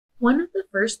One of the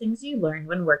first things you learn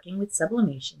when working with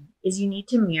sublimation is you need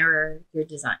to mirror your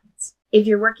designs. If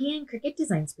you're working in Cricut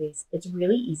Design Space, it's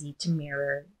really easy to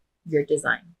mirror your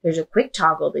design. There's a quick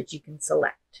toggle that you can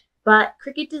select. But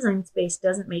Cricut Design Space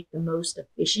doesn't make the most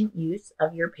efficient use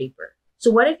of your paper. So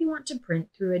what if you want to print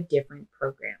through a different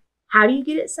program? How do you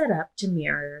get it set up to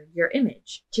mirror your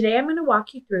image? Today I'm going to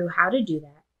walk you through how to do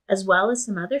that, as well as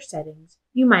some other settings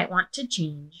you might want to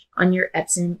change on your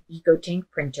Epson EcoTank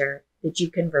printer that you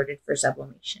converted for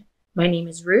sublimation. My name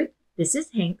is Ruth. This is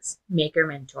Hank's Maker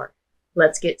Mentor.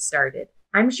 Let's get started.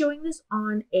 I'm showing this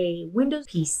on a Windows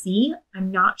PC.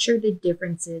 I'm not sure the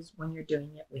differences when you're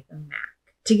doing it with a Mac.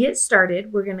 To get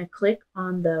started, we're going to click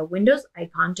on the Windows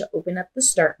icon to open up the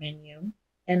Start menu.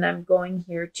 And I'm going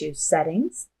here to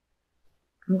Settings.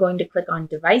 I'm going to click on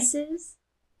Devices,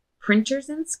 Printers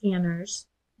and Scanners.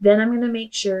 Then I'm going to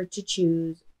make sure to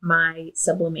choose my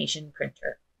sublimation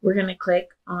printer. We're going to click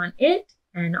on it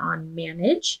and on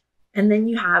Manage, and then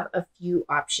you have a few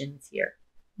options here.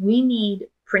 We need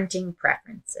Printing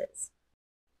Preferences.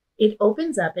 It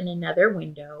opens up in another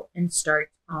window and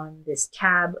starts on this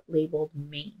tab labeled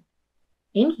Main.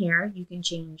 In here, you can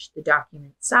change the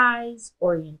document size,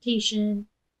 orientation,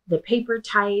 the paper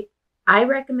type. I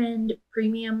recommend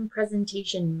Premium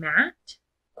Presentation Matte.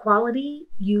 Quality,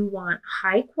 you want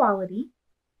high quality.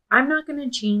 I'm not going to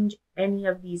change any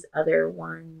of these other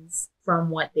ones from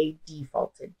what they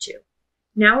defaulted to.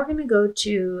 Now we're going to go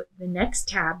to the next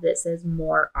tab that says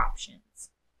More Options.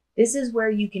 This is where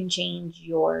you can change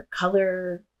your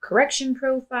color correction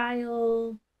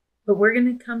profile, but we're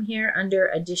going to come here under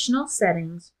Additional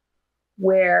Settings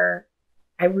where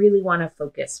I really want to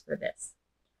focus for this.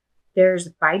 There's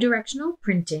bidirectional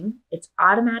printing. It's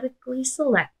automatically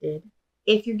selected.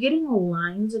 If you're getting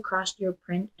lines across your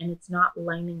print and it's not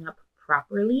lining up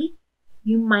properly,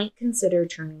 you might consider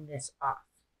turning this off.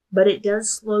 But it does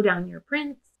slow down your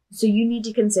prints, so you need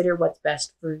to consider what's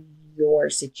best for your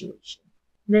situation.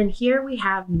 Then here we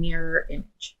have Mirror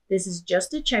Image. This is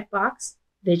just a checkbox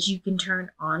that you can turn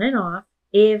on and off.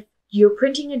 If you're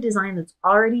printing a design that's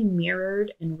already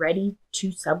mirrored and ready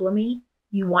to sublimate,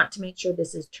 you want to make sure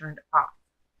this is turned off.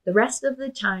 The rest of the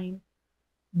time,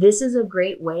 this is a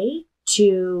great way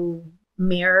to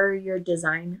mirror your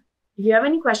design. If you have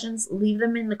any questions, leave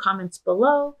them in the comments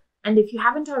below. And if you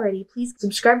haven't already, please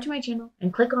subscribe to my channel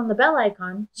and click on the bell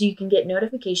icon so you can get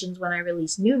notifications when I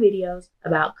release new videos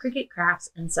about Cricut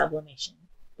crafts and sublimation.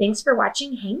 Thanks for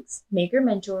watching Hank's Maker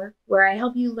Mentor, where I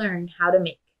help you learn how to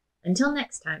make. Until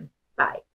next time, bye.